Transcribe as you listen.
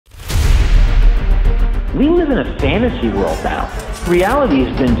We live in a fantasy world now. Reality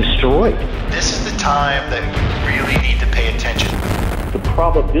has been destroyed. This is the time that we really need to pay attention. The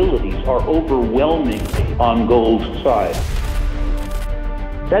probabilities are overwhelmingly on gold's side.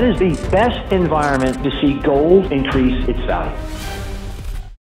 That is the best environment to see gold increase its value.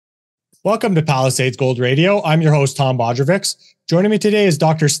 Welcome to Palisades Gold Radio. I'm your host, Tom Bodrovics. Joining me today is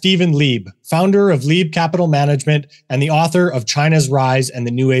Dr. Stephen Leeb, founder of Leeb Capital Management and the author of China's Rise and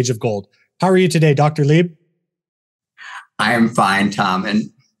the New Age of Gold. How are you today, Dr. Leeb? I am fine, Tom. And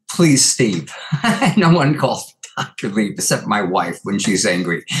please, Steve, no one calls Dr. Leeb except my wife when she's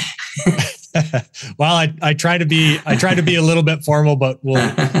angry. Well, I try to be a little bit formal, but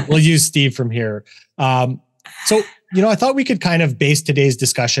we'll use Steve from here. So, I thought we could kind of base today's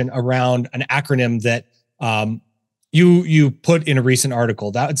discussion around an acronym that you put in a recent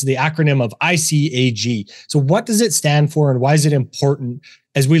article. That's the acronym of ICAG. So what does it stand for, and why is it important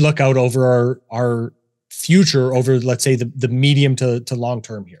as we look out over our future, over, let's say, the medium to long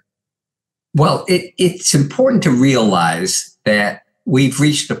term here? Well, it's important to realize that we've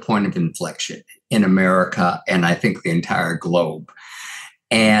reached a point of inflection in America and I think the entire globe.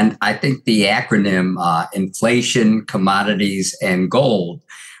 And I think the acronym inflation, commodities, and gold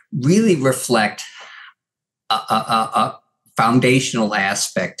really reflect a foundational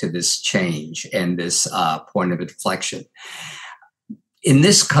aspect to this change and this point of inflection. In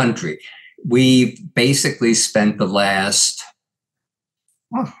this country, we've basically spent the last,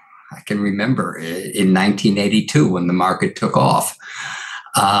 I can remember in 1982 when the market took off.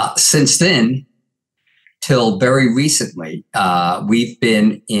 Since then, till very recently, we've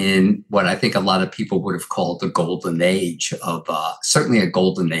been in what I think a lot of people would have called the golden age of, certainly a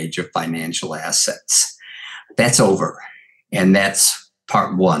golden age of financial assets. That's over. And that's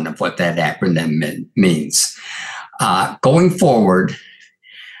part one of what that acronym means. Going forward,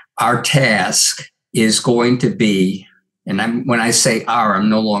 our task is going to be, and when I say our, I'm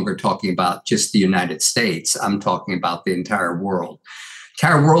no longer talking about just the United States. I'm talking about the entire world. The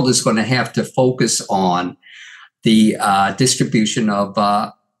entire world is going to have to focus on the distribution of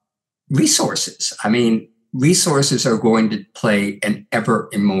resources. I mean, resources are going to play an ever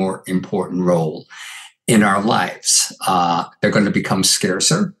more important role in our lives. They're going to become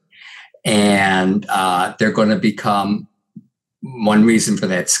scarcer, and they're going to become, one reason for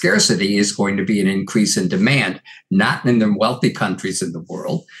that scarcity is going to be an increase in demand, not in the wealthy countries in the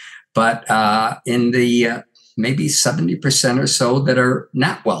world, but in the maybe 70% or so that are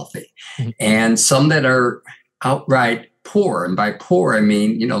not wealthy, and some that are outright poor. And by poor, I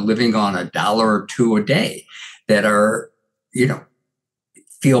mean, living on $1 or $2 a day, that are,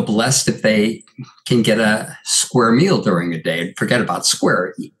 feel blessed if they can get a square meal during a day, and forget about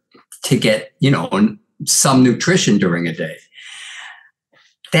square, to get, some nutrition during a day.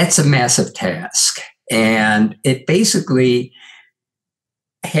 That's a massive task. And it basically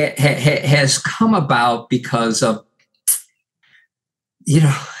has come about because of,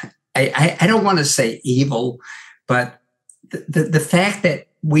 I don't want to say evil, but the fact that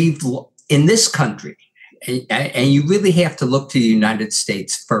we've, in this country, and you really have to look to the United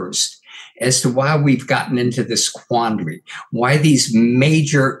States first as to why we've gotten into this quandary, why these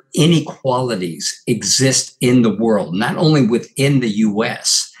major inequalities exist in the world, not only within the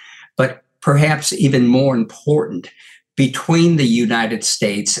US, but perhaps even more important, between the United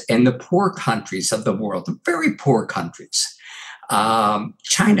States and the poor countries of the world, the very poor countries.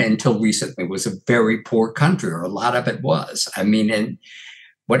 China, until recently, was a very poor country, or a lot of it was. I mean, and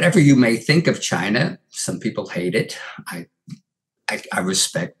whatever you may think of China, some people hate it. I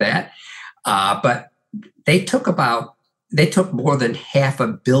respect that. But they took more than half a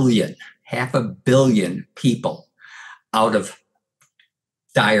billion people out of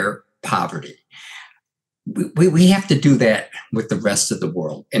dire poverty. We have to do that with the rest of the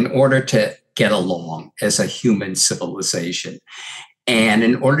world in order to get along as a human civilization. And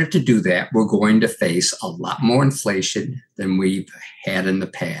in order to do that, we're going to face a lot more inflation than we've had in the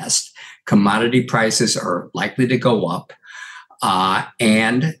past. Commodity prices are likely to go up.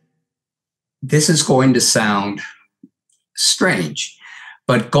 And this is going to sound strange,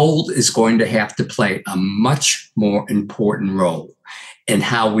 but gold is going to have to play a much more important role in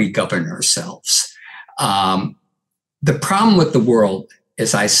how we govern ourselves. The problem with the world,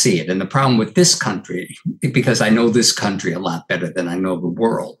 as I see it, and the problem with this country, because I know this country a lot better than I know the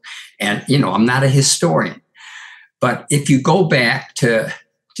world, and I'm not a historian, but if you go back to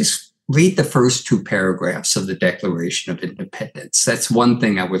just read the first 2 paragraphs of the Declaration of Independence, that's one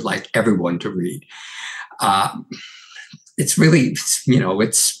thing I would like everyone to read. It's really,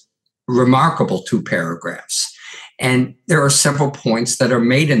 it's remarkable 2 paragraphs. And there are several points that are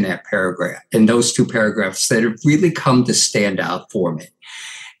made in that paragraph, in those two paragraphs, that have really come to stand out for me.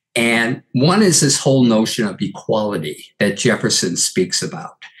 And one is this whole notion of equality that Jefferson speaks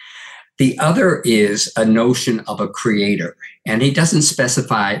about. The other is a notion of a creator. And he doesn't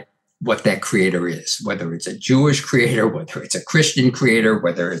specify what that creator is, whether it's a Jewish creator, whether it's a Christian creator,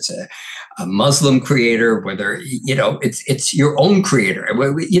 whether it's a Muslim creator, whether, it's your own creator.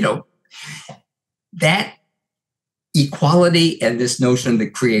 That equality and this notion of the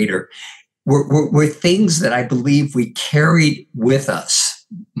creator were things that I believe we carried with us,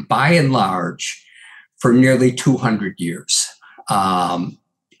 by and large, for nearly 200 years.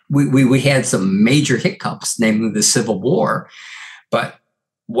 We had some major hiccups, namely the Civil War, but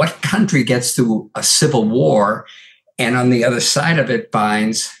what country gets through a civil war and on the other side of it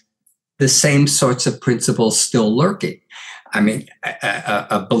finds the same sorts of principles still lurking? I mean,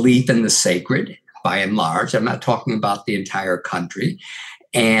 a belief in the sacred, by and large. I'm not talking about the entire country.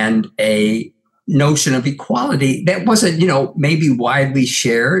 And a notion of equality that wasn't, maybe widely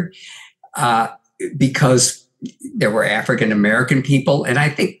shared because there were African-American people. And I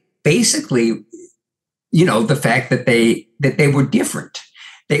think basically, the fact that they were different.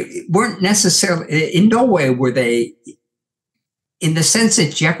 They weren't necessarily, in no way were they, in the sense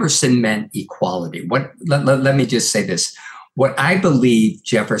that Jefferson meant equality. Let me just say this. What I believe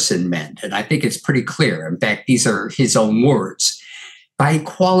Jefferson meant, and I think it's pretty clear, in fact, these are his own words, by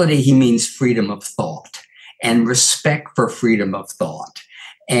equality, he means freedom of thought and respect for freedom of thought.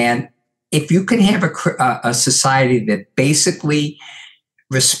 And if you can have a society that basically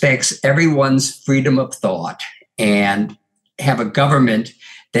respects everyone's freedom of thought and have a government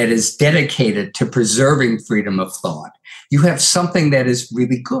that is dedicated to preserving freedom of thought, you have something that is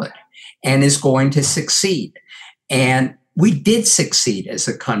really good and is going to succeed. And we did succeed as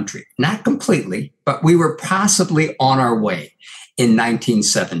a country, not completely, but we were possibly on our way in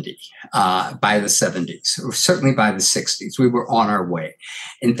 1970, by the 70s, or certainly by the 60s. We were on our way.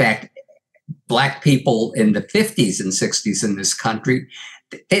 In fact, Black people in the 50s and 60s in this country,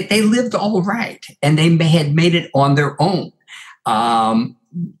 they lived all right, and they had made it on their own.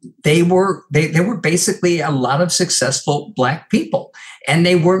 They were basically a lot of successful Black people, and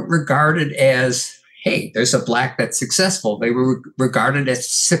they weren't regarded as, hey, there's a Black that's successful. They were regarded as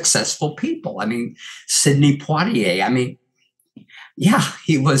successful people. I mean, Sidney Poitier, yeah,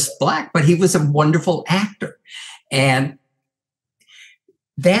 he was Black, but he was a wonderful actor. And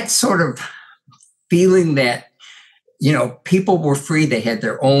that sort of feeling that, people were free, they had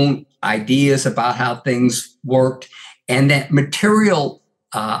their own ideas about how things worked, and that material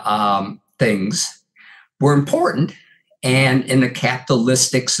things were important. And in a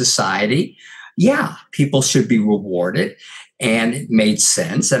capitalistic society, yeah, people should be rewarded, and it made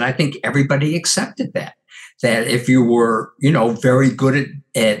sense. And I think everybody accepted that if you were, very good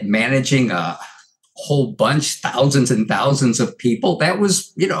at managing a whole bunch, thousands and thousands of people, that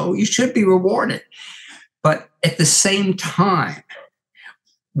was, you should be rewarded. But at the same time,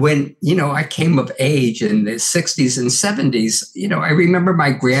 when, I came of age in the 60s and 70s, I remember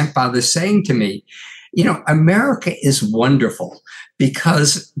my grandfather saying to me, America is wonderful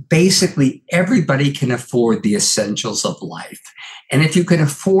because basically everybody can afford the essentials of life. And if you can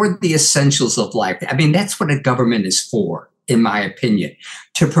afford the essentials of life, that's what a government is for, in my opinion,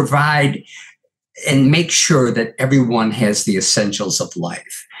 to provide and make sure that everyone has the essentials of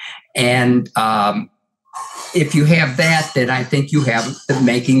life. And if you have that, then I think you have the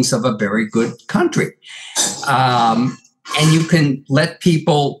makings of a very good country. And you can let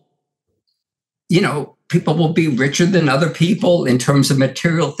people, people will be richer than other people in terms of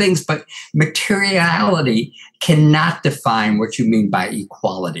material things, but materiality cannot define what you mean by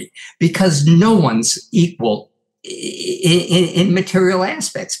equality, because no one's equal in material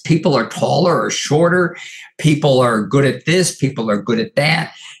aspects. People are taller or shorter. People are good at this. People are good at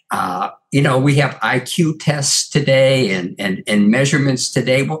that. We have IQ tests today and measurements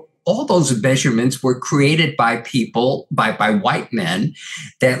today. Well, all those measurements were created by people, by white men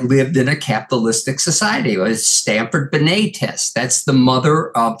that lived in a capitalistic society. It was Stanford-Binet test. That's the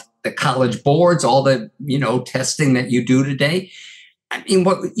mother of the college boards, all the, testing that you do today.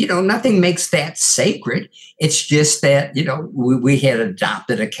 Nothing makes that sacred. It's just that, we had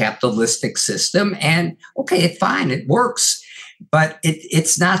adopted a capitalistic system, and okay, fine, it works, but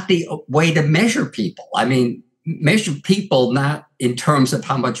it's not the way to measure people. Measure people not in terms of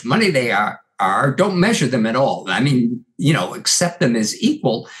how much money they are, don't measure them at all. Accept them as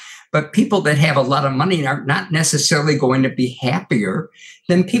equal, but people that have a lot of money are not necessarily going to be happier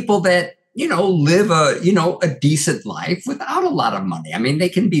than people that live a decent life without a lot of money. I mean, they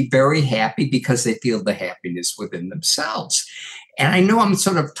can be very happy because they feel the happiness within themselves. And I know I'm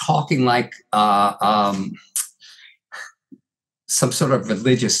sort of talking like some sort of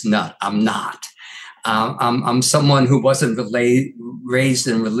religious nut. I'm not. I'm someone who wasn't raised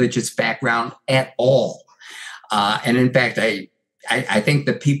in a religious background at all. And in fact, I think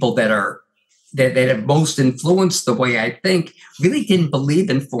the people that have most influenced the way I think really didn't believe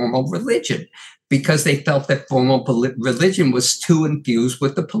in formal religion because they felt that formal religion was too infused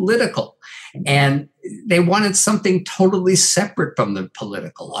with the political. And they wanted something totally separate from the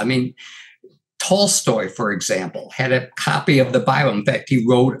political. I mean, Tolstoy, for example, had a copy of the Bible. In fact, he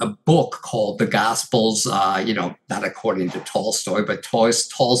wrote a book called The Gospels, not according to Tolstoy, but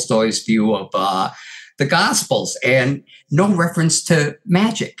Tolstoy's view of the Gospels, and no reference to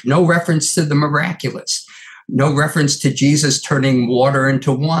magic, no reference to the miraculous, no reference to Jesus turning water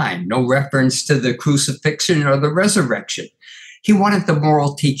into wine, no reference to the crucifixion or the resurrection. He wanted the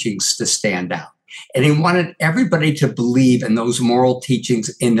moral teachings to stand out, and he wanted everybody to believe in those moral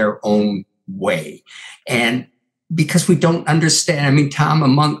teachings in their own way. And because we don't understand, I mean, Tom,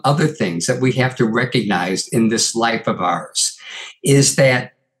 among other things that we have to recognize in this life of ours is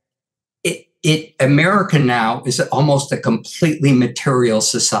that America now is almost a completely material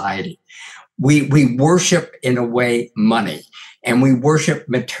society. We worship, in a way, money, and we worship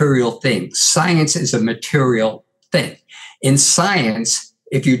material things. Science is a material thing. In science,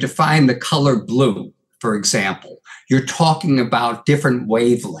 if you define the color blue, for example, you're talking about different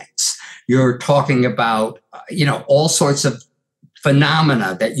wavelengths. You're talking about, all sorts of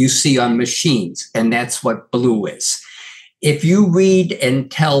phenomena that you see on machines, and that's what blue is. If you read and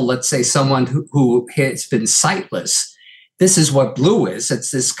tell, let's say, someone who has been sightless, this is what blue is.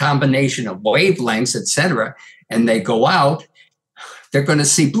 It's this combination of wavelengths, et cetera, and they go out, they're going to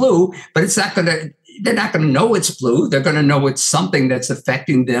see blue, but they're not going to know it's blue. They're going to know it's something that's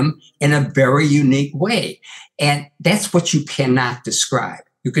affecting them in a very unique way. And that's what you cannot describe.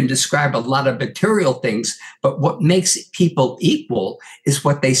 You can describe a lot of material things, but what makes people equal is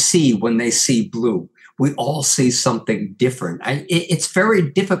what they see when they see blue. We all see something different. It's very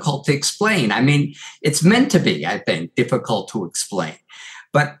difficult to explain. I mean, it's meant to be, I think, difficult to explain.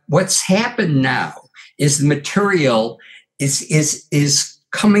 But what's happened now is the material is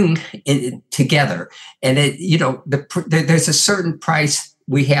coming together, and there's a certain price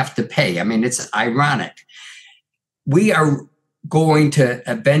we have to pay. I mean, it's ironic. We are going to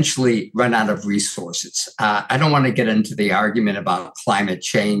eventually run out of resources. I don't want to get into the argument about climate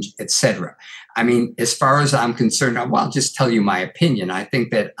change, et cetera. I mean, as far as I'm concerned, I'll just tell you my opinion. I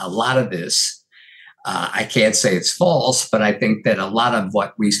think that a lot of this, I can't say it's false, but I think that a lot of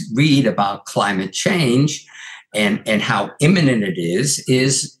what we read about climate change and how imminent it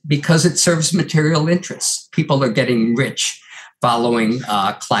is because it serves material interests. People are getting rich following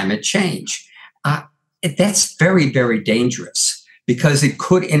climate change. That's very, very dangerous because it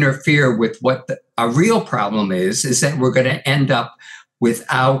could interfere with what a real problem is that we're going to end up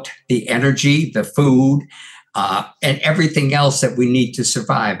without the energy, the food, and everything else that we need to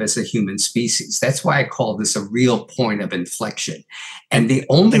survive as a human species. That's why I call this a real point of inflection. And the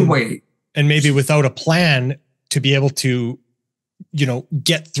only way... And maybe without a plan to be able to,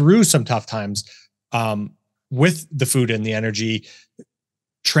 get through some tough times with the food and the energy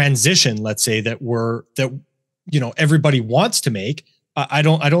transition, let's say, that everybody wants to make. I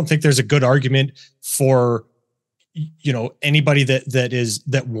don't think there's a good argument for anybody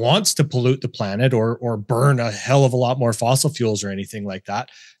that wants to pollute the planet or burn a hell of a lot more fossil fuels or anything like that.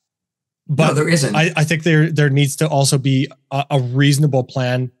 But no, there isn't. I think there needs to also be a reasonable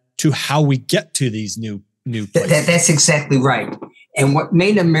plan to how we get to these new places. That's exactly right. And what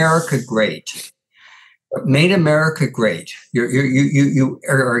made America great, you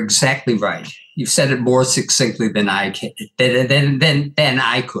are exactly right. You said it more succinctly than I could.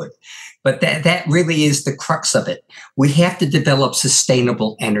 But that really is the crux of it. We have to develop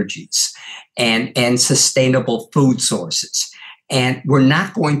sustainable energies and sustainable food sources. And we're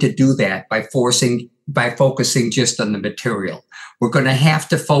not going to do that by focusing just on the material. We're going to have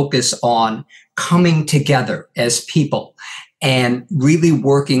to focus on coming together as people and really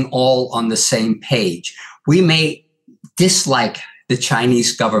working all on the same page. We may dislike the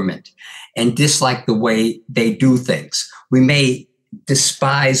Chinese government and dislike the way they do things. We may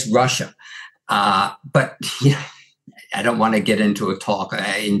despise Russia, but I don't want to get into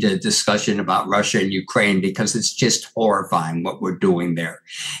a discussion about Russia and Ukraine because it's just horrifying what we're doing there.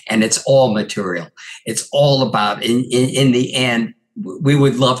 And it's all material. It's all about, in the end, we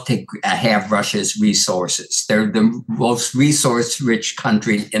would love to have Russia's resources. They're the most resource-rich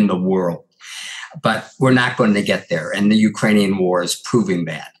country in the world. But we're not going to get there. And the Ukrainian war is proving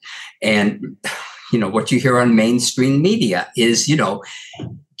that. And, what you hear on mainstream media is,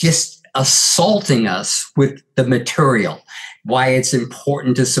 just assaulting us with the material, why it's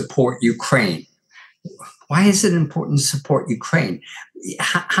important to support Ukraine. Why is it important to support Ukraine?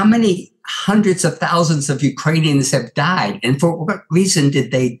 How many hundreds of thousands of Ukrainians have died? And for what reason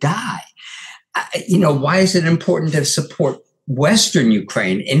did they die? Why is it important to support Western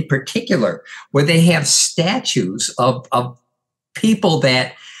Ukraine in particular, where they have statues of people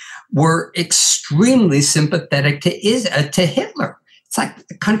that were extremely sympathetic to Hitler? It's like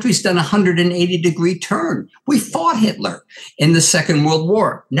the country's done a 180-degree turn. We fought Hitler in the Second World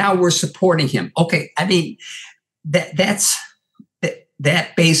War. Now we're supporting him. Okay, I mean, that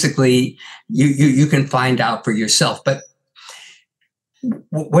basically you can find out for yourself. But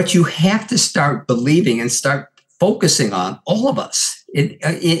what you have to start believing and start focusing on, all of us,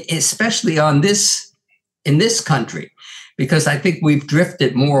 especially in this country, because I think we've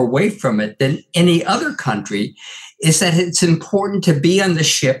drifted more away from it than any other country, is that it's important to be on the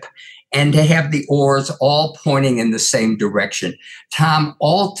ship and to have the oars all pointing in the same direction. Tom,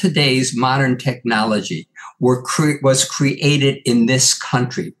 all today's modern technology was created in this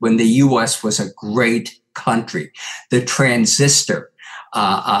country when the U.S. was a great country. The transistor,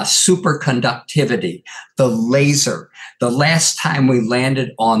 superconductivity, the laser. The last time we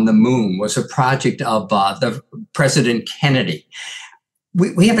landed on the moon was a project of the President Kennedy.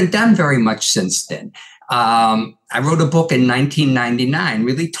 We haven't done very much since then. I wrote a book in 1999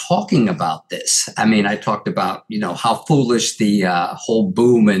 really talking about this. I mean, I talked about, how foolish the whole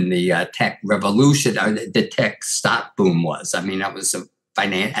boom in the tech revolution, or the tech stock boom was. I mean, I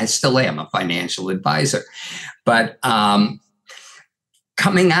still am a financial advisor. But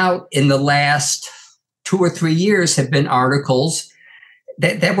coming out in the last 2 or 3 years have been articles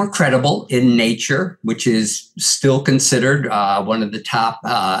that were credible in Nature, which is still considered one of the top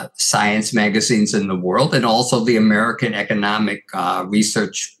science magazines in the world, and also the American Economic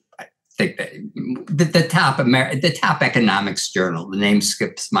Research, I think the top economics journal. The name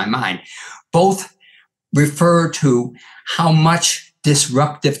skips my mind. Both refer to how much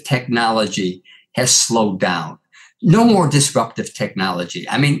disruptive technology has slowed down. No more disruptive technology.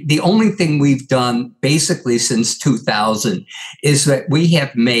 I mean, the only thing we've done basically since 2000 is that we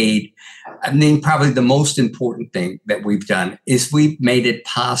have made, probably the most important thing that we've done is we've made it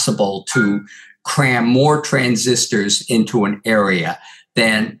possible to cram more transistors into an area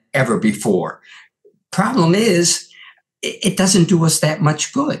than ever before. Problem is, it doesn't do us that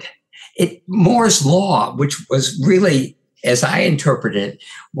much good. Moore's law, which was really, as I interpret it,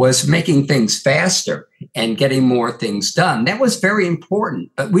 was making things faster and getting more things done. That was very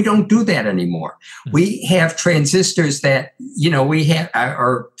important, but we don't do that anymore. We have transistors that, we have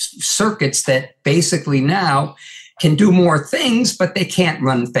our circuits that basically now can do more things, but they can't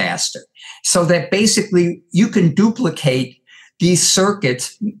run faster. So that basically you can duplicate these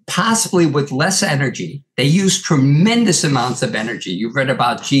circuits possibly with less energy. They use tremendous amounts of energy. You've read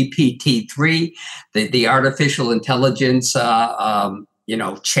about GPT-3, the artificial intelligence,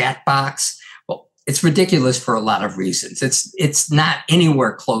 chat box. Well, it's ridiculous for a lot of reasons. It's not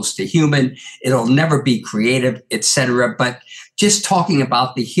anywhere close to human. It'll never be creative, etc. But just talking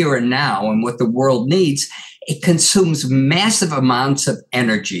about the here and now and what the world needs, it consumes massive amounts of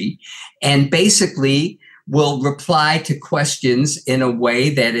energy and basically will reply to questions in a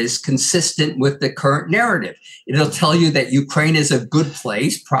way that is consistent with the current narrative. It'll tell you that Ukraine is a good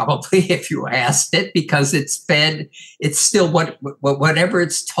place, probably, if you asked it, because it's still whatever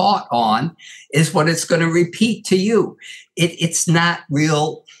it's taught on is what it's going to repeat to you. It's not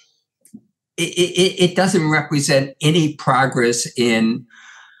real. It doesn't represent any progress in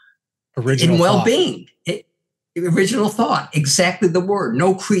well-being. Original thought, exactly the word,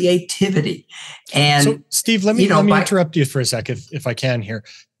 no creativity. And so, Steve, let me interrupt you for a sec, if I can here.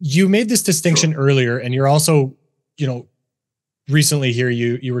 You made this distinction earlier, and you're also, recently here,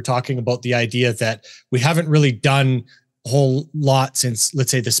 you were talking about the idea that we haven't really done a whole lot since,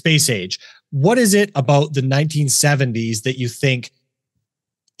 let's say, the space age. What is it about the 1970s that you think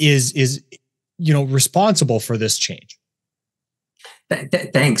is responsible for this change?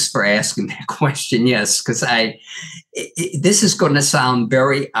 Thanks for asking that question. Yes, because this is going to sound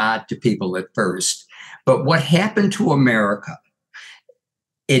very odd to people at first, but what happened to America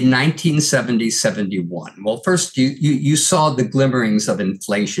in 1970-71? Well, first you saw the glimmerings of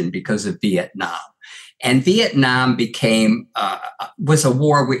inflation because of Vietnam, and Vietnam was a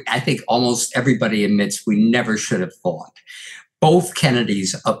war I think almost everybody admits we never should have fought. both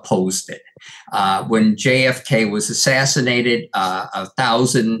Kennedys opposed it. When JFK was assassinated,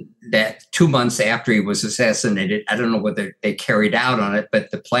 2 months after he was assassinated, I don't know whether they carried out on it, but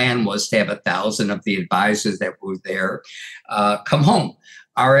the plan was to have 1,000 of the advisors that were there come home.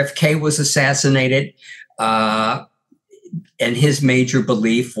 RFK was assassinated, and his major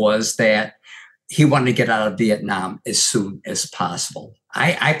belief was that he wanted to get out of Vietnam as soon as possible.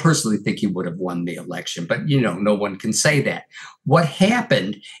 I personally think he would have won the election, but no one can say that. What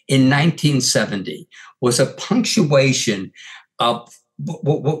happened in 1970 was a punctuation of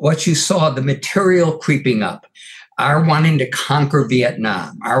what you saw, the material creeping up, our wanting to conquer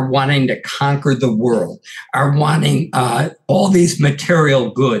Vietnam, our wanting to conquer the world, our wanting all these material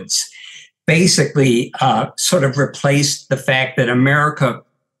goods, basically sort of replaced the fact that America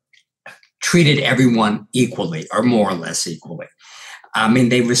treated everyone equally, or more or less equally. I mean,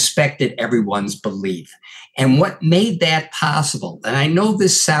 they respected everyone's belief. And what made that possible, and I know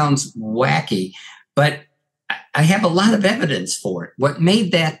this sounds wacky, but I have a lot of evidence for it. What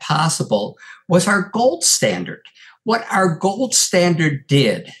made that possible was our gold standard. What our gold standard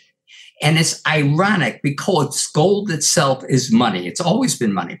did, and it's ironic because gold itself is money. It's always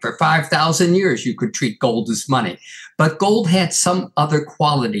been money. For 5,000 years, you could treat gold as money. But gold had some other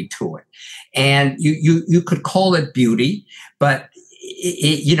quality to it. And you could call it beauty, but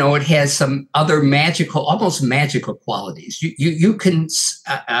it has some other magical, almost magical qualities. You can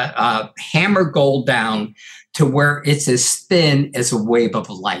hammer gold down to where it's as thin as a wave of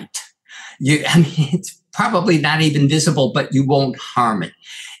light. It's probably not even visible, but you won't harm it.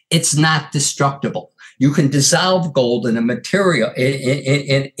 It's not destructible. You can dissolve gold in a material,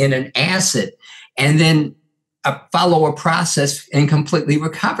 in an acid, and then follow a process and completely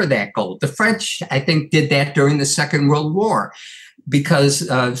recover that gold. The French, I think, did that during the Second World War because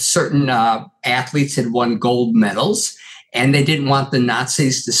certain athletes had won gold medals, and they didn't want the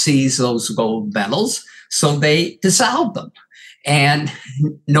Nazis to seize those gold medals, so they dissolved them, and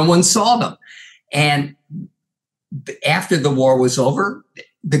no one saw them. And after the war was over,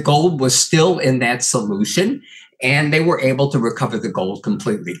 the gold was still in that solution, and they were able to recover the gold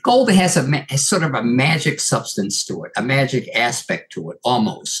completely. Gold has a sort of a magic substance to it, a magic aspect to it,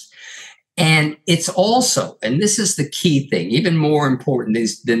 almost. And it's also, and this is the key thing, even more important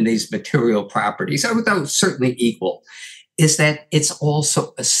than these material properties, although certainly equal, is that it's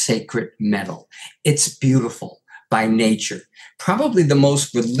also a sacred metal. It's beautiful by nature. Probably the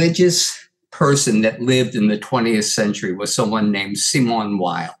most religious person that lived in the 20th century was someone named Simone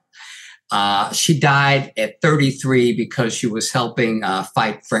Weil. She died at 33 because she was helping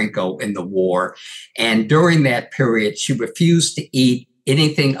fight Franco in the war. And during that period, she refused to eat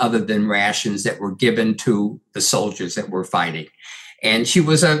anything other than rations that were given to the soldiers that were fighting. And she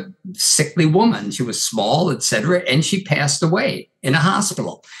was a sickly woman. She was small, etc. And she passed away in a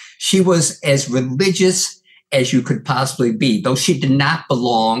hospital. She was as religious as you could possibly be, though she did not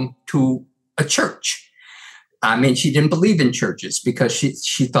belong to a church. I mean, she didn't believe in churches because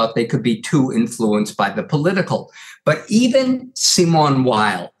she thought they could be too influenced by the political. But even Simone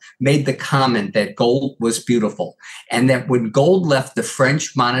Weil made the comment that gold was beautiful, and that when gold left the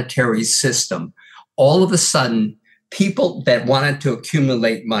French monetary system, all of a sudden, people that wanted to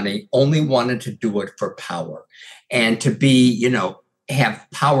accumulate money only wanted to do it for power and to be, have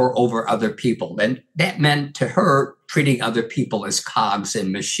power over other people. And that meant to her treating other people as cogs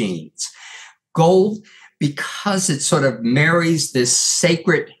in machines. Gold, because it sort of marries this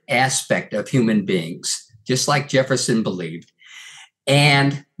sacred aspect of human beings, just like Jefferson believed,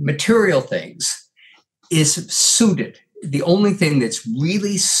 and material things, is suited. The only thing that's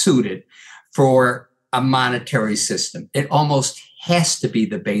really suited for a monetary system. It almost has to be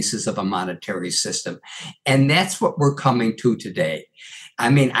the basis of a monetary system. And that's what we're coming to today. I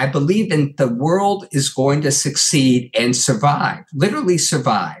mean, I believe the world is going to succeed and survive, literally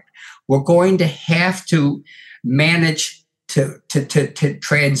survive. We're going to have to manage to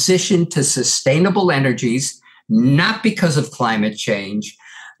transition to sustainable energies, not because of climate change,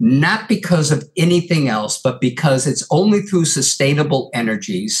 not because of anything else, but because it's only through sustainable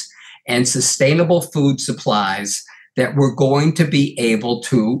energies and sustainable food supplies that we're going to be able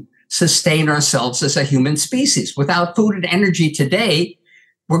to sustain ourselves as a human species. Without food and energy today,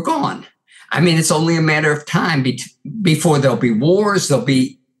 we're gone. I mean, it's only a matter of time before there'll be wars, there'll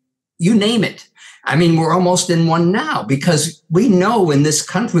be, you name it. I mean, we're almost in one now because we know in this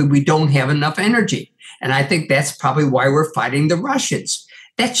country we don't have enough energy. And I think that's probably why we're fighting the Russians.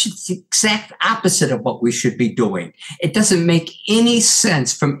 That's the exact opposite of what we should be doing. It doesn't make any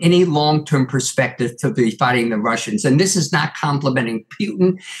sense from any long-term perspective to be fighting the Russians. And this is not complimenting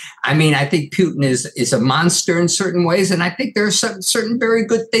Putin. I mean, I think Putin is a monster in certain ways, and I think there are certain very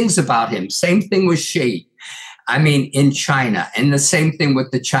good things about him. Same thing with Xi. I mean, in China, and the same thing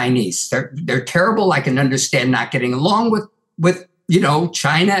with the Chinese. They're terrible. I can understand not getting along with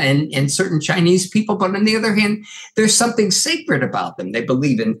China and certain Chinese people, but on the other hand, there's something sacred about them. They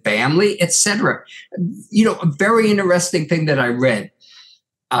believe in family, etc. A very interesting thing that I read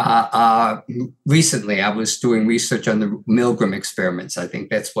recently. I was doing research on the Milgram experiments. I think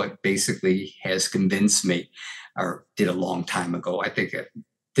that's what basically has convinced me, or did a long time ago. I think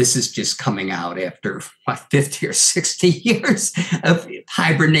this is just coming out after 50 or 60 years of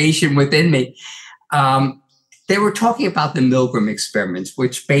hibernation within me. They were talking about the Milgram experiments,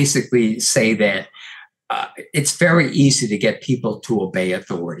 which basically say that it's very easy to get people to obey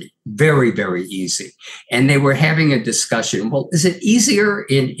authority. Very, very easy. And they were having a discussion. Well, is it easier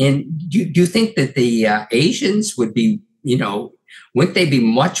do you think that the Asians would be, wouldn't they be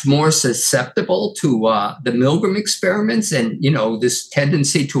much more susceptible to the Milgram experiments and, this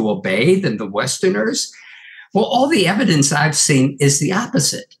tendency to obey than the Westerners? Well, all the evidence I've seen is the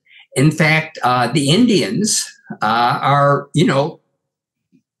opposite. In fact, the Indians are,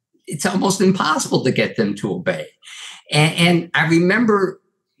 it's almost impossible to get them to obey. And I remember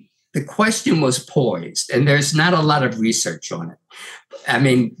the question was poised, and there's not a lot of research on it. I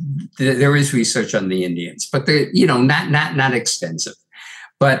mean, there is research on the Indians, but not extensive.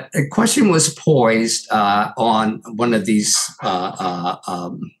 But the question was poised on one of these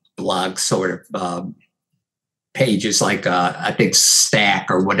blog sort of pages, like I think Stack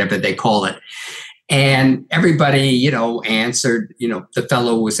or whatever they call it. And everybody, answered, the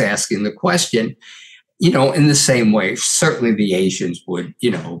fellow was asking the question, in the same way. Certainly the Asians would,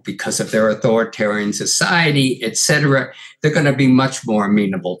 because of their authoritarian society, et cetera, they're going to be much more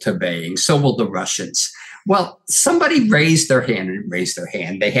amenable to obeying. So will the Russians. Well, somebody raised their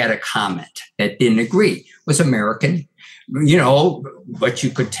hand. They had a comment that didn't agree. It was American, but you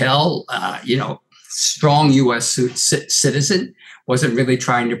could tell, strong U.S. citizen, wasn't really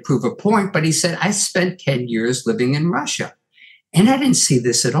trying to prove a point, but he said, I spent 10 years living in Russia, and I didn't see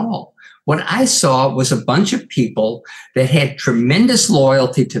this at all. What I saw was a bunch of people that had tremendous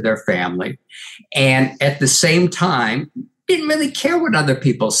loyalty to their family, and at the same time, didn't really care what other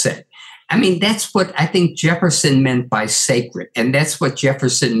people said. I mean, that's what I think Jefferson meant by sacred, and that's what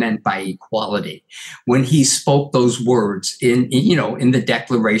Jefferson meant by equality when he spoke those words in the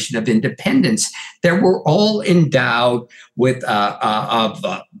Declaration of Independence, that we're all endowed with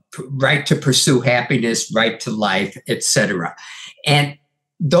right to pursue happiness, right to life, etc. And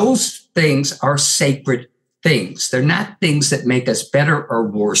those things are sacred things. They're not things that make us better or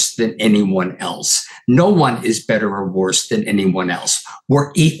worse than anyone else. No one is better or worse than anyone else.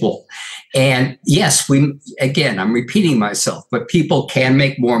 We're equal. And yes, I'm repeating myself, but people can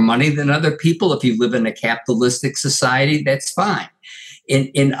make more money than other people. If you live in a capitalistic society, that's fine.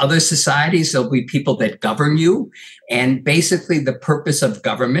 In other societies, there'll be people that govern you. And basically the purpose of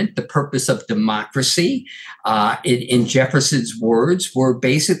government, the purpose of democracy, in Jefferson's words, were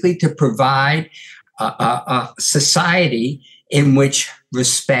basically to provide a society in which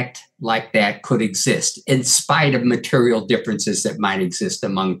respect like that could exist, in spite of material differences that might exist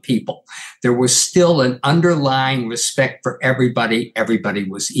among people. There was still an underlying respect for everybody. Everybody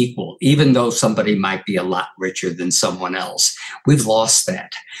was equal, even though somebody might be a lot richer than someone else. We've lost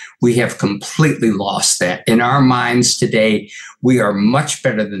that. We have completely lost that. In our minds today, we are much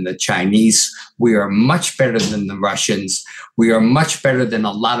better than the Chinese. We are much better than the Russians. We are much better than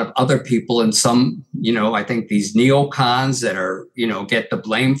a lot of other people. And some, I think these neocons that are, get the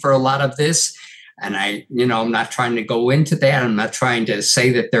blame for a lot of this. And I'm not trying to go into that. I'm not trying to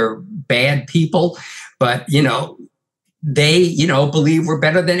say that they're bad people, but, they, believe we're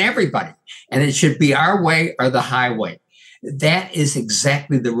better than everybody. And it should be our way or the highway. That is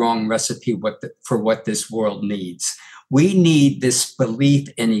exactly the wrong recipe for what this world needs. We need this belief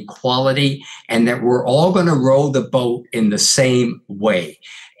in equality and that we're all going to row the boat in the same way.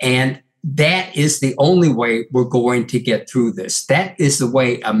 And that is the only way we're going to get through this. That is the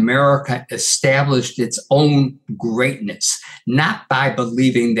way America established its own greatness, not by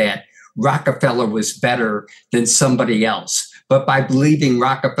believing that Rockefeller was better than somebody else, but by believing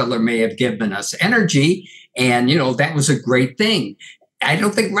Rockefeller may have given us energy, and that was a great thing. I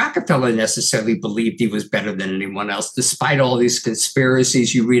don't think Rockefeller necessarily believed he was better than anyone else, despite all these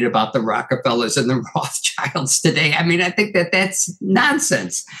conspiracies you read about the Rockefellers and the Rothschilds today. I mean, I think that that's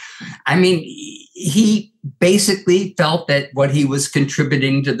nonsense. I mean, he basically felt that what he was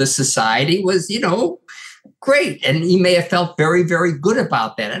contributing to the society was, great. And he may have felt very, very good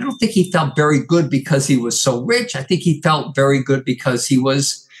about that. I don't think he felt very good because he was so rich. I think he felt very good because he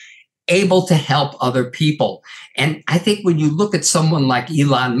was able to help other people. And I think when you look at someone like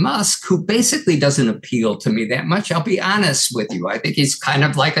Elon Musk, who basically doesn't appeal to me that much, I'll be honest with you. I think he's kind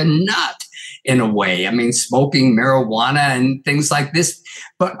of like a nut in a way. I mean, smoking marijuana and things like this.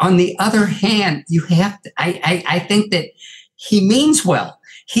 But on the other hand, you have to, I think that he means well.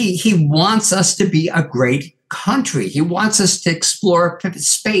 He wants us to be a great country. He wants us to explore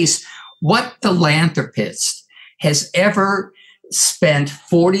space. What philanthropist has ever spent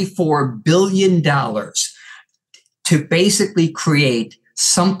 $44 billion to basically create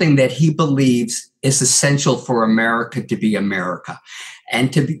something that he believes is essential for America to be America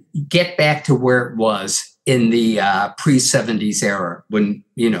and to get back to where it was in the pre-70s era when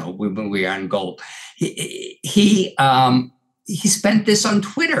we were on gold. He spent this on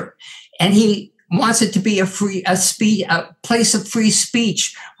Twitter, and he wants it to be a place of free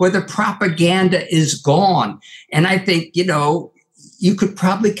speech where the propaganda is gone. And I think, you could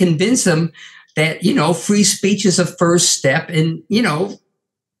probably convince him that, free speech is a first step in,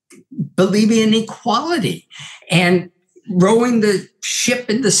 believing in equality and rowing the ship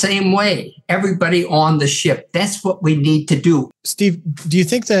in the same way, everybody on the ship. That's what we need to do. Steve, do you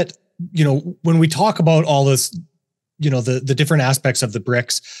think that, when we talk about all this, the different aspects of the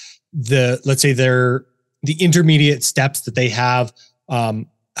BRICS, let's say the intermediate steps that they have,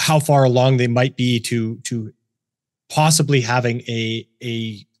 how far along they might be to possibly having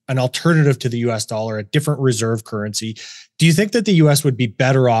an alternative to the US dollar, a different reserve currency. Do you think that the US would be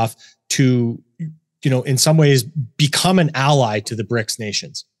better off to, in some ways become an ally to the BRICS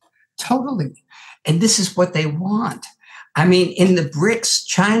nations? Totally. And this is what they want. I mean, in the BRICS,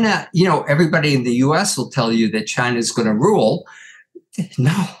 China, everybody in the US will tell you that China is going to rule.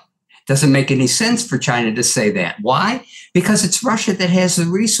 No, it doesn't make any sense for China to say that. Why? Because it's Russia that has the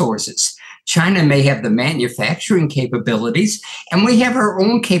resources. China may have the manufacturing capabilities, and we have our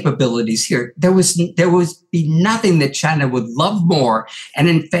own capabilities here. There would be nothing that China would love more. And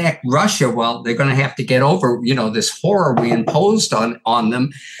in fact, Russia, well, they're going to have to get over, this horror we imposed on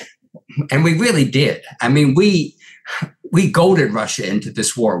them. And we really did. I mean, we goaded Russia into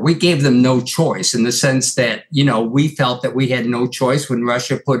this war. We gave them no choice in the sense that, we felt that we had no choice when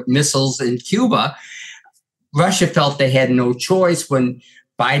Russia put missiles in Cuba. Russia felt they had no choice when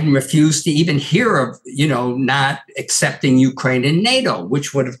Biden refused to even hear of, not accepting Ukraine in NATO,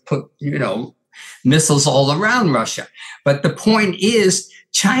 which would have put, missiles all around Russia. But the point is,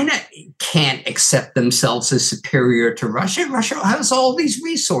 China can't accept themselves as superior to Russia. Russia has all these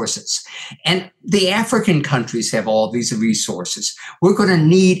resources, and the African countries have all these resources. We're going to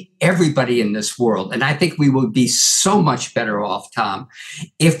need everybody in this world. And I think we would be so much better off, Tom,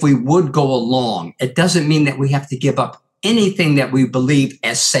 if we would go along. It doesn't mean that we have to give up anything that we believe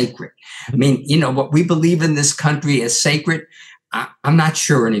as sacred. I mean, what we believe in this country as sacred, I'm not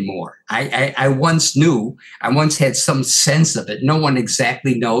sure anymore. I once knew, I once had some sense of it. No one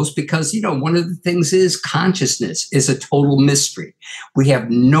exactly knows because, one of the things is consciousness is a total mystery. We have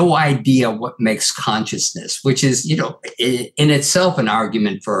no idea what makes consciousness, which is, in itself an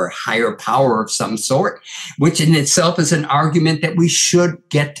argument for a higher power of some sort, which in itself is an argument that we should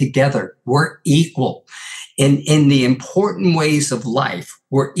get together. We're equal. In the important ways of life,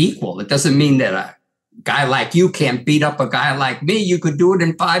 we're equal. It doesn't mean that a guy like you can't beat up a guy like me. You could do it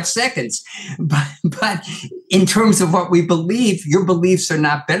in 5 seconds. But in terms of what we believe, your beliefs are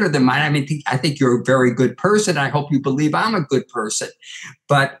not better than mine. I mean, I think you're a very good person. I hope you believe I'm a good person.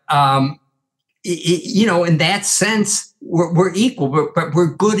 But, in that sense, we're equal, but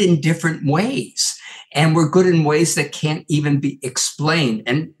we're good in different ways. And we're good in ways that can't even be explained.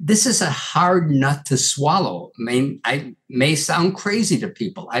 And this is a hard nut to swallow. I mean, I may sound crazy to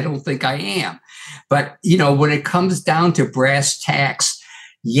people. I don't think I am. But, when it comes down to brass tacks,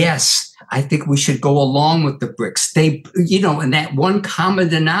 yes, I think we should go along with the BRICS. They, and that one common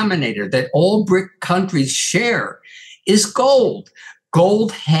denominator that all BRIC countries share is gold.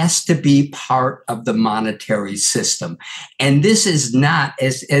 Gold has to be part of the monetary system. And this is not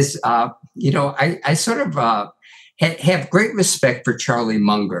I sort of have great respect for Charlie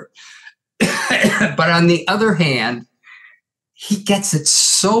Munger. But on the other hand, he gets it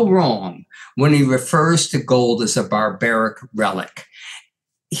so wrong when he refers to gold as a barbaric relic.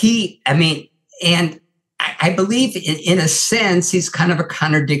 And I believe in a sense, he's kind of a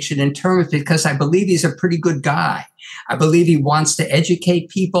contradiction in terms, because I believe he's a pretty good guy. I believe he wants to educate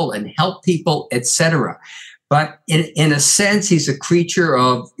people and help people, etc. But in a sense, he's a creature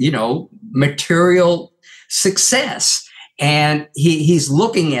of, material success. And he's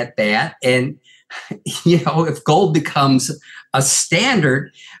looking at that. And, if gold becomes a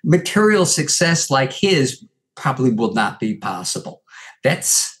standard, material success like his probably will not be possible.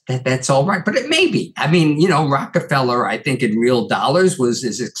 That's all right, but it may be. I mean, Rockefeller, I think in real dollars was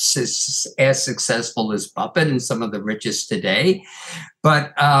as successful as Buffett and some of the richest today,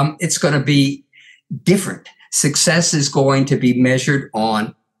 but it's going to be different. Success is going to be measured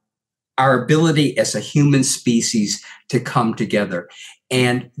on our ability as a human species to come together.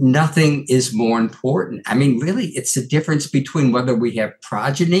 And nothing is more important. I mean, really, it's the difference between whether we have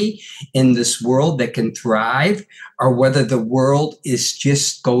progeny in this world that can thrive or whether the world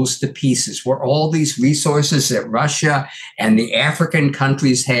just goes to pieces, where all these resources that Russia and the African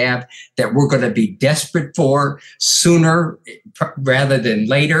countries have that we're going to be desperate for sooner rather than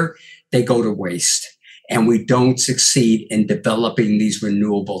later, they go to waste. And we don't succeed in developing these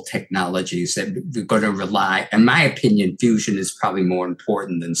renewable technologies that we're going to rely. In my opinion, fusion is probably more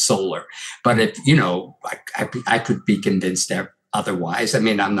important than solar. But if, I could be convinced otherwise. I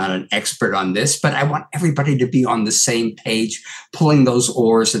mean, I'm not an expert on this, but I want everybody to be on the same page, pulling those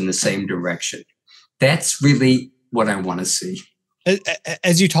oars in the same direction. That's really what I want to see.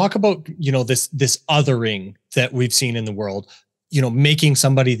 As you talk about, this othering that we've seen in the world, making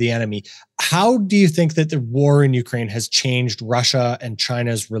somebody the enemy. How do you think that the war in Ukraine has changed Russia and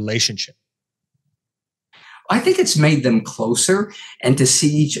China's relationship? I think it's made them closer and to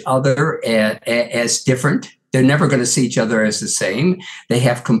see each other as different. They're never going to see each other as the same. They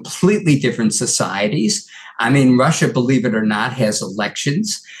have completely different societies. I mean, Russia, believe it or not, has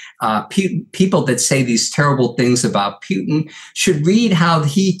elections. People that say these terrible things about Putin should read how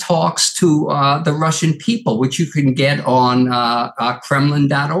he talks to the Russian people, which you can get on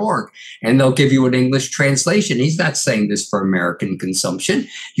Kremlin.org, and they'll give you an English translation. He's not saying this for American consumption.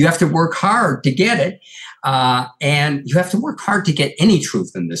 You have to work hard to get it. And you have to work hard to get any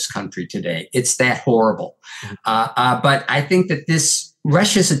truth in this country today. It's that horrible. But I think that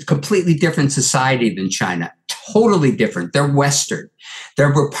Russia's a completely different society than China, totally different. They're Western.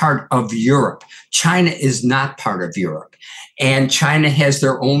 They're part of Europe. China is not part of Europe. And China has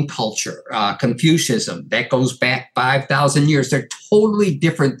their own culture, Confucianism, that goes back 5,000 years. They're totally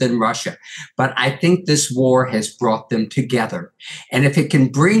different than Russia. But I think this war has brought them together. And if it can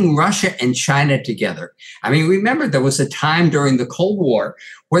bring Russia and China together, I mean, remember there was a time during the Cold War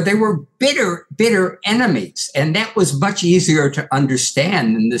where they were bitter enemies. And that was much easier to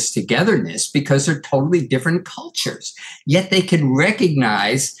understand than this togetherness because they're totally different cultures. Yet they can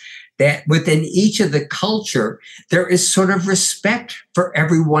recognize that within each of the culture, there is sort of respect for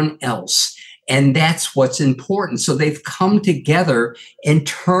everyone else. And that's what's important. So they've come together in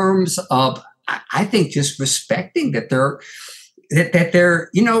terms of, I think, just respecting that they're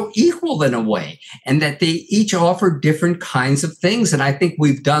equal in a way, and that they each offer different kinds of things. And I think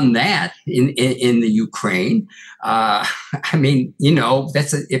we've done that in the Ukraine. I mean,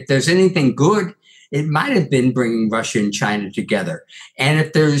 if there's anything good, it might have been bringing Russia and China together. And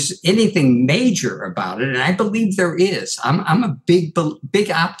if there's anything major about it, and I believe there is, I'm a big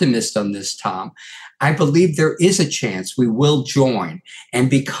optimist on this, Tom. I believe there is a chance we will join and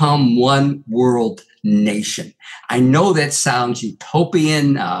become one world nation. I know that sounds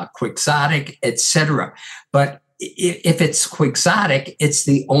utopian, quixotic, etc. But if it's quixotic, it's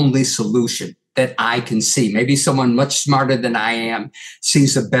the only solution that I can see. Maybe someone much smarter than I am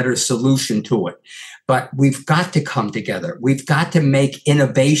sees a better solution to it. But we've got to come together. We've got to make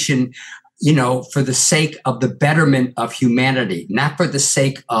innovation, for the sake of the betterment of humanity, not for the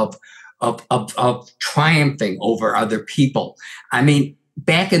sake of triumphing over other people. I mean,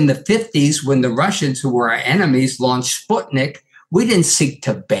 back in the 50s, when the Russians, who were our enemies, launched Sputnik, we didn't seek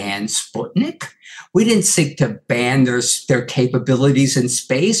to ban Sputnik. We didn't seek to ban their capabilities in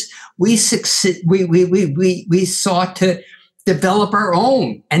space. We sought to develop our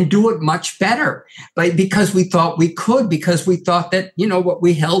own and do it much better, because we thought we could, because we thought that what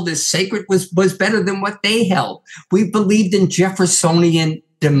we held as sacred was better than what they held. We believed in Jeffersonian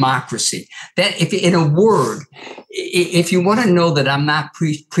democracy. That, if in a word, if you want to know that I'm not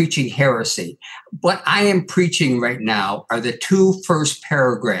preaching heresy, what I am preaching right now are the two first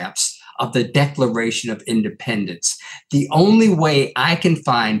paragraphs of the Declaration of Independence. The only way I can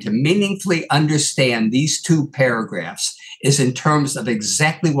find to meaningfully understand these two paragraphs is in terms of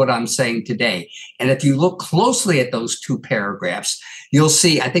exactly what I'm saying today. And if you look closely at those two paragraphs, you'll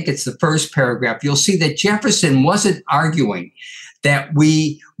see, I think it's the first paragraph, you'll see that Jefferson wasn't arguing that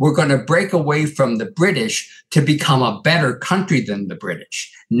we were going to break away from the British to become a better country than the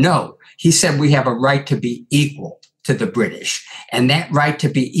British. No, he said we have a right to be equal to the British. And that right to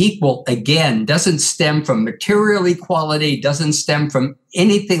be equal, again, doesn't stem from material equality, doesn't stem from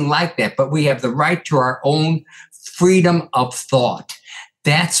anything like that, but we have the right to our own freedom of thought.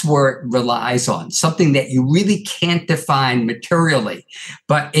 That's where it relies on, something that you really can't define materially,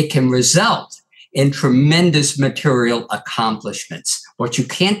 but it can result in tremendous material accomplishments. What you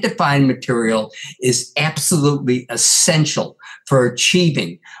can't define material is absolutely essential for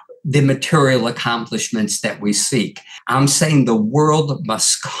achieving the material accomplishments that we seek. I'm saying the world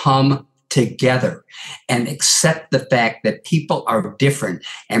must come together and accept the fact that people are different,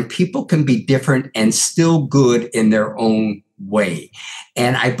 and people can be different and still good in their own way.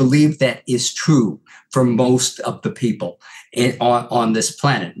 And I believe that is true for most of the people on this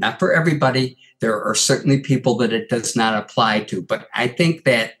planet. Not for everybody. There are certainly people that it does not apply to. But I think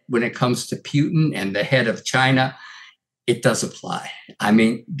that when it comes to Putin and the head of China, it does apply. I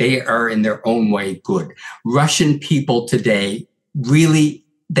mean, they are in their own way good. Russian people today really,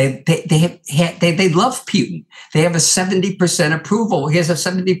 they love Putin. They have a 70% approval. He has a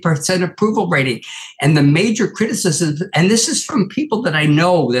 70% approval rating. And the major criticism, and this is from people that I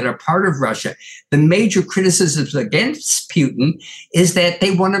know that are part of Russia, the major criticisms against Putin is that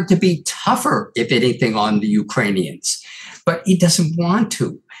they want him to be tougher, if anything, on the Ukrainians. But he doesn't want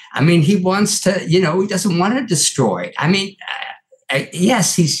to. I mean, he wants to, he doesn't want to destroy. I mean,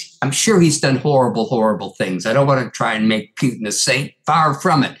 yes, I'm sure he's done horrible, horrible things. I don't want to try and make Putin a saint. Far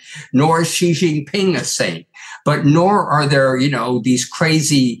from it. Nor is Xi Jinping a saint. But nor are there, these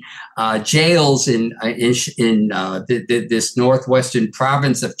crazy jails in this northwestern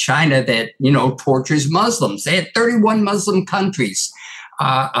province of China that, tortures Muslims. They had 31 Muslim countries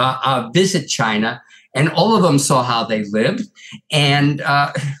visit China. And all of them saw how they lived, and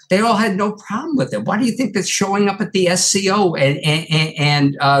they all had no problem with it. Why do you think that's showing up at the SCO and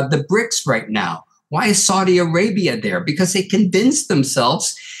the BRICS right now? Why is Saudi Arabia there? Because they convinced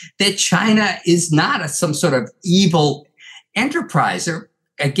themselves that China is not some sort of evil enterprise.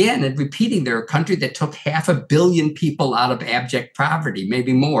 Again, and repeating, they're a country that took 500 million people out of abject poverty,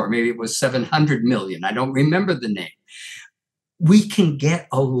 maybe more. Maybe it was 700 million. I don't remember the name. We can get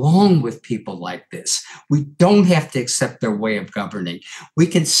along with people like this. We don't have to accept their way of governing. We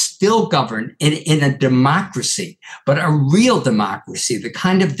can still govern in a democracy, but a real democracy, the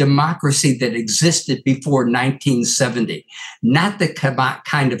kind of democracy that existed before 1970, not the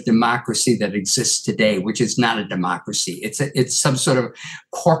kind of democracy that exists today, which is not a democracy. It's some sort of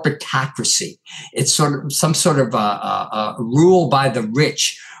corporatocracy. It's some sort of rule by the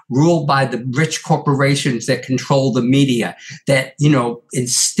rich, ruled by the rich corporations that control the media, that,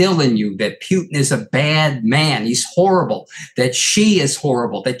 instill in you that Putin is a bad man. He's horrible, that Xi is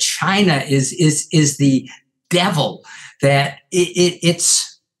horrible, that China is the devil, that it's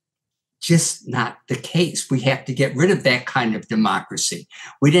just not the case. We have to get rid of that kind of democracy.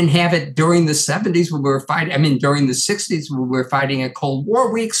 We didn't have it during the 70s when we were fighting, during the 60s when we were fighting a Cold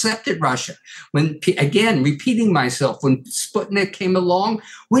War. We accepted Russia. When, again, repeating myself, when Sputnik came along,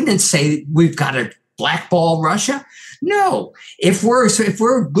 we didn't say we've got to blackball Russia. No, if we're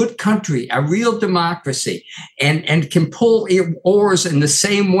a good country, a real democracy, and can pull oars in the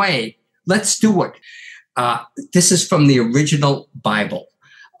same way, let's do it. This is from the original Bible.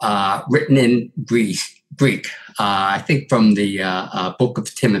 Written in Greek, I think from the book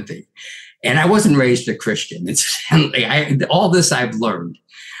of Timothy. And I wasn't raised a Christian. Incidentally, all this I've learned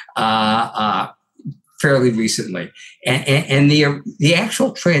fairly recently. And the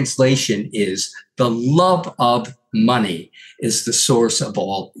actual translation is, the love of money is the source of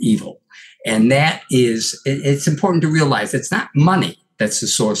all evil. And that is, it's important to realize it's not money that's the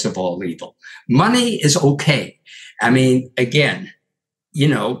source of all evil. Money is okay. I mean, again,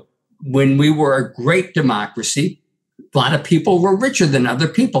 when we were a great democracy, a lot of people were richer than other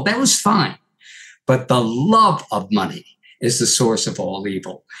people. That was fine. But the love of money is the source of all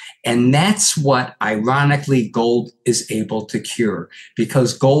evil. And that's what, ironically, gold is able to cure.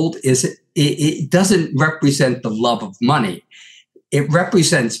 Because gold it doesn't represent the love of money. It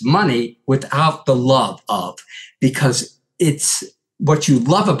represents money without the love of, because it's what you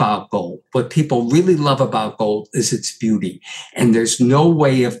love about gold, what people really love about gold, is its beauty. And there's no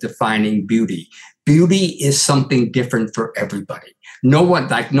way of defining beauty. Beauty is something different for everybody. No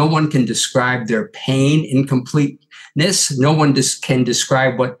one can describe their pain in complete blue-ness. No one can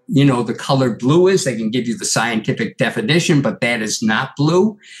describe what, the color blue is. They can give you the scientific definition, but that is not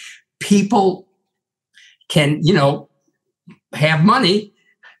blue. People can, have money,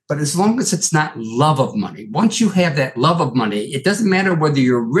 but as long as it's not love of money, once you have that love of money, it doesn't matter whether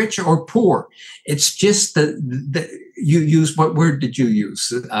you're rich or poor. It's just you use, what word did you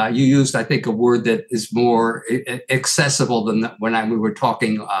use? You used, I think, a word that is more accessible than when we were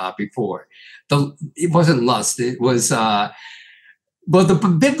talking before. It wasn't lust. It was, well, the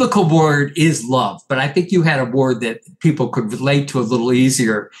biblical word is love, but I think you had a word that people could relate to a little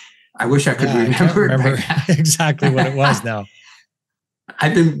easier. I wish I could remember exactly what it was now.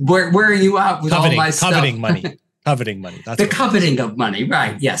 I've been wearing you out with all my stuff. Coveting money. That's the coveting of money,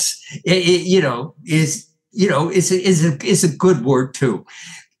 right? Yes, is a good word too,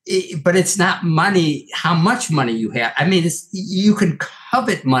 but it's not money. How much money you have? I mean, you can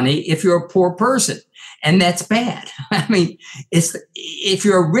covet money if you're a poor person, and that's bad. I mean, if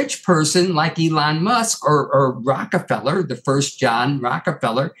you're a rich person like Elon Musk or Rockefeller, the first John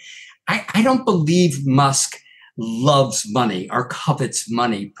Rockefeller. I don't believe Musk loves money or covets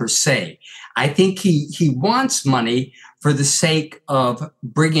money per se. I think he wants money for the sake of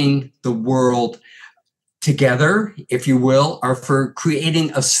bringing the world together, if you will, or for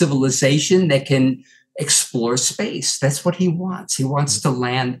creating a civilization that can explore space. That's what he wants. He wants to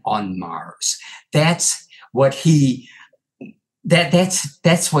land on Mars. That's what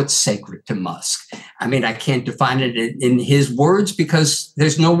that's what's sacred to Musk. I mean, I can't define it in his words because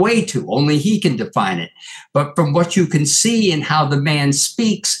there's no way to. Only he can define it. But from what you can see and how the man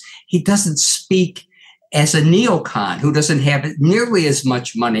speaks, he doesn't speak as a neocon who doesn't have nearly as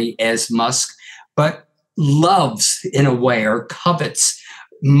much money as Musk, but loves in a way or covets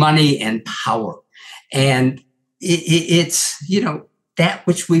money and power. And it's, that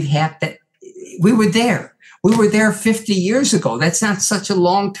which we have, that we were there. We were there 50 years ago. That's not such a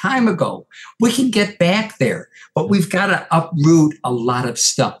long time ago. We can get back there, but we've got to uproot a lot of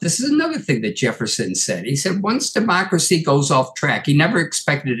stuff. This is another thing that Jefferson said. He said, once democracy goes off track, he never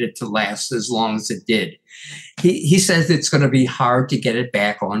expected it to last as long as it did. He says it's going to be hard to get it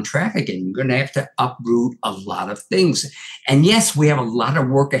back on track again. You're going to have to uproot a lot of things. And yes, we have a lot of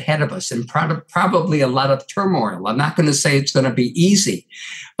work ahead of us and probably a lot of turmoil. I'm not going to say it's going to be easy,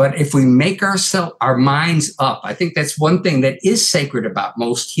 but if we make our minds up, I think that's one thing that is sacred about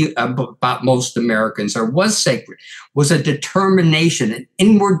most Americans, or was sacred, was a determination, an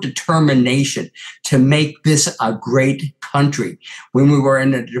inward determination to make this a great country. When we were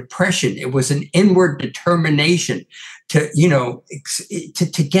in a depression, it was an inward determination to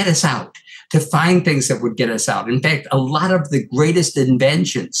get us out, to find things that would get us out. In fact, a lot of the greatest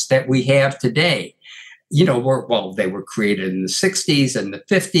inventions that we have today, they were created in the 60s and the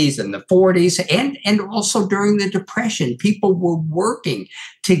 50s and the 40s, and also during the Depression. People were working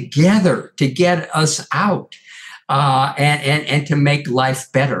together to get us out and to make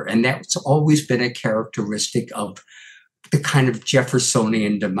life better. And that's always been a characteristic of the kind of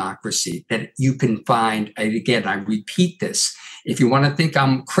Jeffersonian democracy that you can find. And again, I repeat this. If you want to think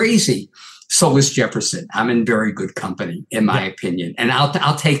I'm crazy, so is Jefferson. I'm in very good company, in my opinion. And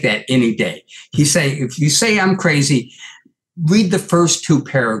I'll take that any day. If you say I'm crazy, read the first two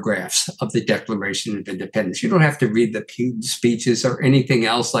paragraphs of the Declaration of Independence. You don't have to read the speeches or anything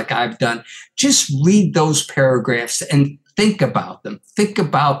else like I've done. Just read those paragraphs and think about them. Think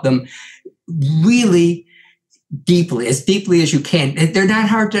about them really deeply as you can. They're not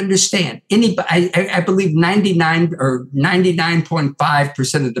hard to understand. I believe 99 or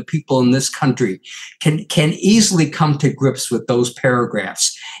 99.5% of the people in this country can easily come to grips with those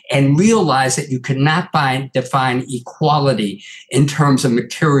paragraphs and realize that you cannot define equality in terms of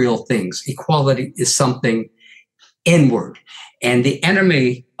material things. Equality is something inward. And the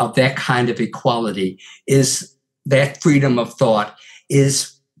enemy of that kind of equality is that freedom of thought,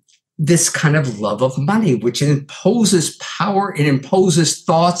 is this kind of love of money, which imposes power, it imposes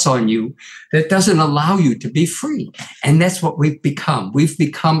thoughts on you that doesn't allow you to be free. And that's what we've become. We've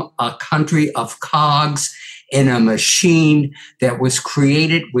become a country of cogs in a machine that was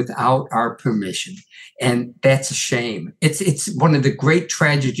created without our permission. And that's a shame. It's one of the great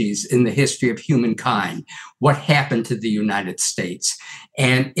tragedies in the history of humankind, what happened to the United States.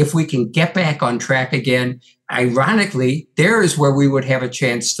 And if we can get back on track again, ironically, there is where we would have a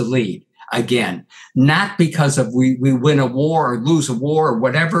chance to lead again, not because of we win a war or lose a war or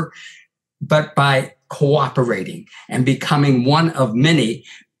whatever, but by cooperating and becoming one of many,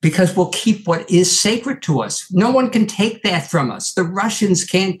 because we'll keep what is sacred to us. No one can take that from us. The Russians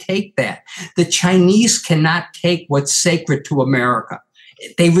can't take that. The Chinese cannot take what's sacred to America.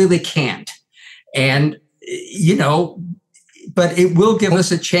 They really can't. And but it will give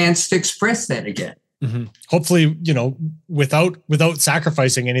us a chance to express that again. Mm-hmm. Hopefully, without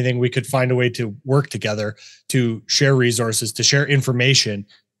sacrificing anything, we could find a way to work together to share resources, to share information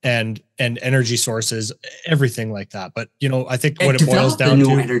and energy sources, everything like that. But, I think what it boils down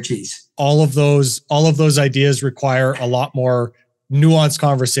to, energies. all of those ideas require a lot more nuanced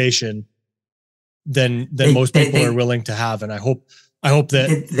conversation than most people are willing to have. And I hope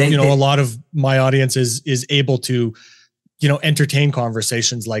that, a lot of my audience is able to, entertain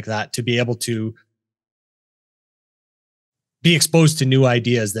conversations like that, to be able to be exposed to new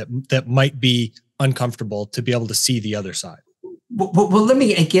ideas that might be uncomfortable, to be able to see the other side. Well, let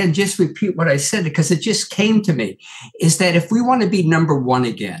me again just repeat what I said, because it just came to me, is that if we want to be number one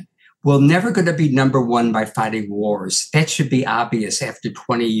again, we're never going to be number one by fighting wars. That should be obvious after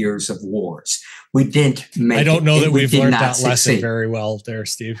 20 years of wars. We didn't make it. I don't know that we've learned that lesson very well there,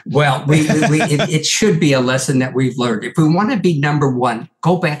 Steve. Well, it should be a lesson that we've learned. If we want to be number one,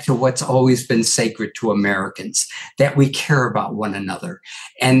 go back to what's always been sacred to Americans, that we care about one another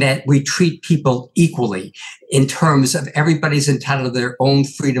and that we treat people equally in terms of everybody's entitled to their own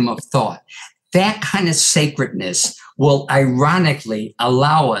freedom of thought. That kind of sacredness will ironically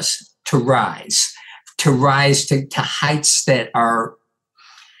allow us to rise to heights that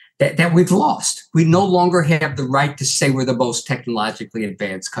we've lost. We no longer have the right to say we're the most technologically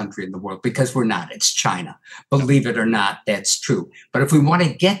advanced country in the world, because we're not. It's China. Believe it or not, that's true. But if we want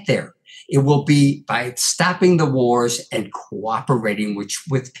to get there, it will be by stopping the wars and cooperating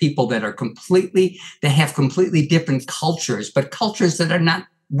with people that have completely different cultures, but cultures that are not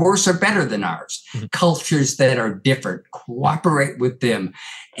worse or better than ours. Mm-hmm. Cultures that are different, cooperate with them.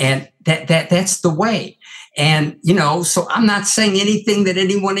 And that's the way. And, so I'm not saying anything that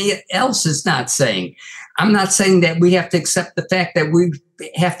anyone else is not saying. I'm not saying that we have to accept the fact that we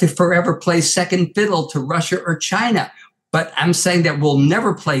have to forever play second fiddle to Russia or China. But I'm saying that we'll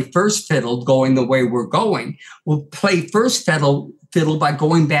never play first fiddle going the way we're going. We'll play first fiddle by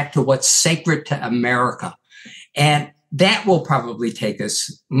going back to what's sacred to America. And that will probably take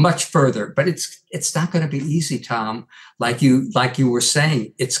us much further, but it's not going to be easy, Tom. Like you were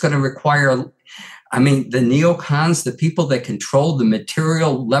saying, it's going to require, the neocons, the people that control the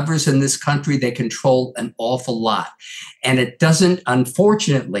material levers in this country, they control an awful lot. And it doesn't,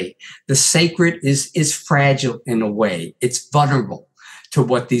 unfortunately, the sacred is fragile in a way. It's vulnerable to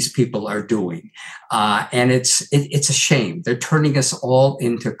what these people are doing. And it's a shame. They're turning us all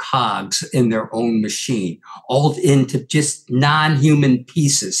into cogs in their own machine, all into just non-human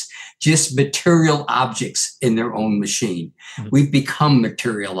pieces, just material objects in their own machine. Mm-hmm. We've become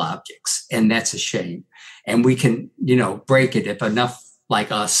material objects, and that's a shame. And we can, break it if enough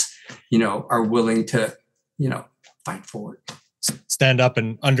like us, are willing to, fight for it. Stand up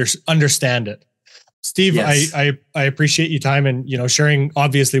and understand it. Steve, yes. I appreciate your time and, sharing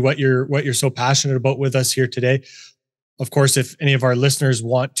obviously what you're so passionate about with us here today. Of course, if any of our listeners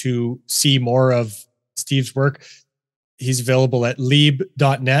want to see more of Steve's work, he's available at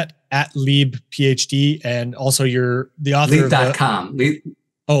leeb.net, at Leeb PhD, and also you're the author Leeb.com.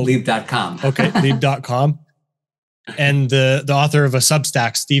 Leeb.com. Okay, Leeb.com. And the author of a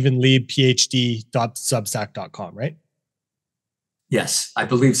Substack, StephenLeebPhD.substack.com, right? Yes, I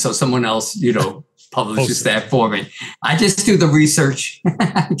believe so. Someone else, publishes that for me. I just do the research.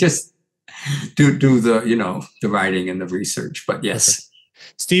 Just do the, the writing and the research. But yes. Perfect.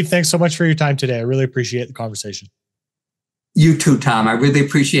 Steve, thanks so much for your time today. I really appreciate the conversation. You too, Tom. I really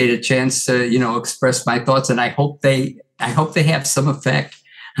appreciate a chance to, express my thoughts, and I hope they have some effect.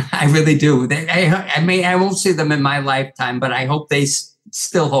 I really do. I won't see them in my lifetime, but I hope they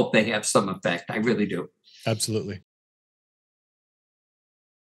have some effect. I really do. Absolutely.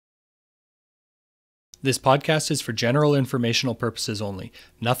 This podcast is for general informational purposes only.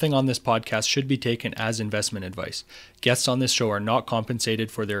 Nothing on this podcast should be taken as investment advice. Guests on this show are not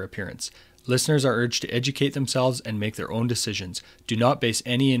compensated for their appearance. Listeners are urged to educate themselves and make their own decisions. Do not base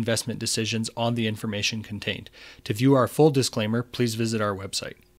any investment decisions on the information contained. To view our full disclaimer, please visit our website.